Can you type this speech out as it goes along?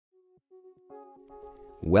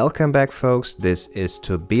Welcome back, folks. This is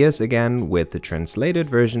Tobias again with the translated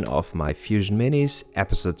version of my Fusion Minis,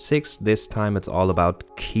 episode 6. This time it's all about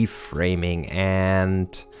keyframing,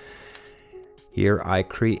 and here I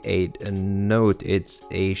create a node. It's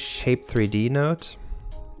a shape 3D node,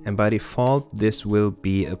 and by default this will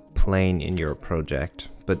be a plane in your project.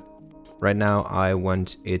 But right now I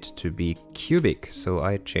want it to be cubic, so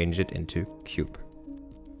I change it into cube.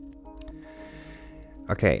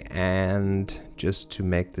 Okay, and just to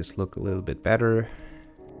make this look a little bit better,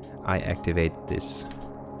 I activate this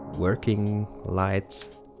working lights.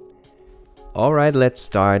 Alright, let's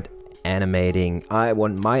start animating. I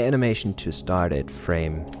want my animation to start at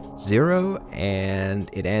frame 0 and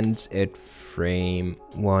it ends at frame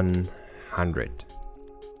 100.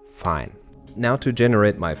 Fine. Now to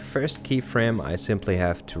generate my first keyframe, I simply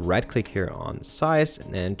have to right click here on size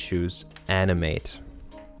and then choose animate.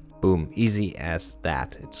 Boom, easy as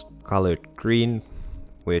that. It's colored green,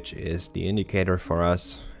 which is the indicator for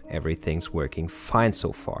us. Everything's working fine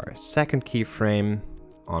so far. Second keyframe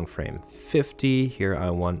on frame 50. Here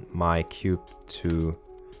I want my cube to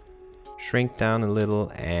shrink down a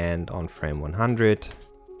little, and on frame 100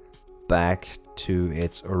 back to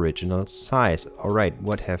its original size. Alright,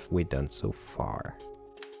 what have we done so far?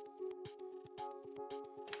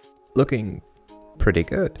 Looking pretty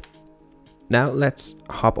good. Now let's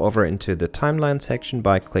hop over into the timeline section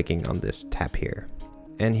by clicking on this tab here.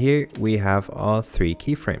 And here we have all 3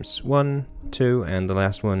 keyframes, 1, 2, and the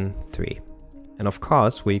last one, 3. And of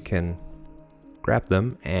course we can grab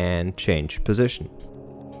them and change position.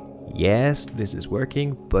 Yes, this is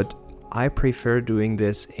working, but I prefer doing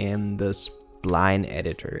this in the spline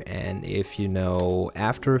editor. And if you know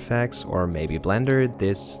After Effects or maybe Blender,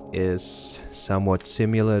 this is somewhat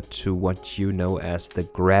similar to what you know as the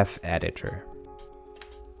graph editor.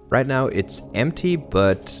 Right now it's empty,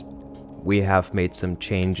 but we have made some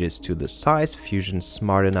changes to the size. Fusion's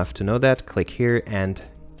smart enough to know that. Click here and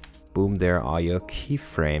boom, there are your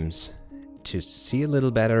keyframes. To see a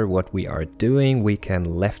little better what we are doing, we can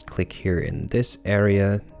left click here in this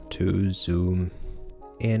area to zoom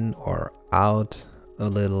in or out a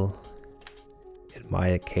little. In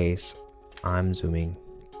my case, I'm zooming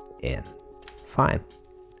in. Fine.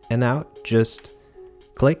 And now just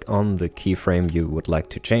click on the keyframe you would like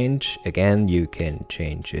to change. Again, you can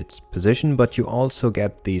change its position, but you also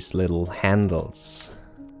get these little handles.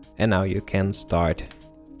 And now you can start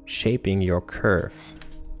shaping your curve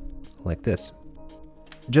like this.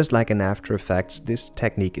 Just like in After Effects, this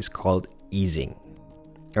technique is called easing.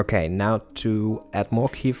 Okay, now to add more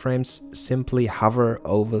keyframes, simply hover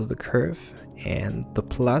over the curve and the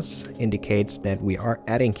plus indicates that we are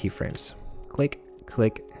adding keyframes. Click,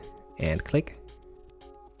 click, and click,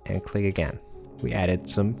 and click again. We added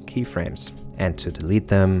some keyframes. And to delete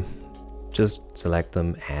them, just select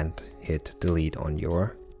them and hit delete on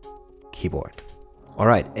your keyboard.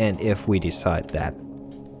 Alright, and if we decide that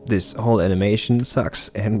this whole animation sucks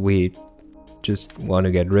and we just want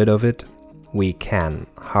to get rid of it, we can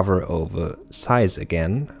hover over size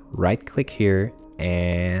again, right click here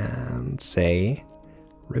and say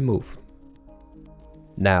remove.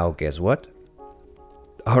 Now guess what?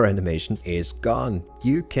 Our animation is gone.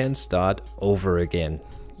 You can start over again.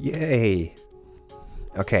 Yay!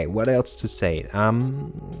 Okay, what else to say?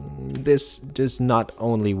 This does not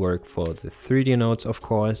only work for the 3D nodes, of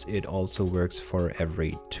course, it also works for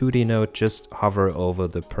every 2D node. Just hover over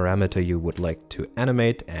the parameter you would like to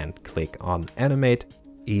animate and click on animate.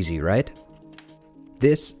 Easy, right?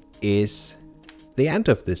 This is the end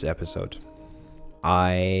of this episode.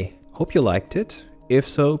 I hope you liked it. If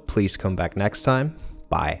so, please come back next time.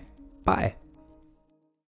 Bye. Bye.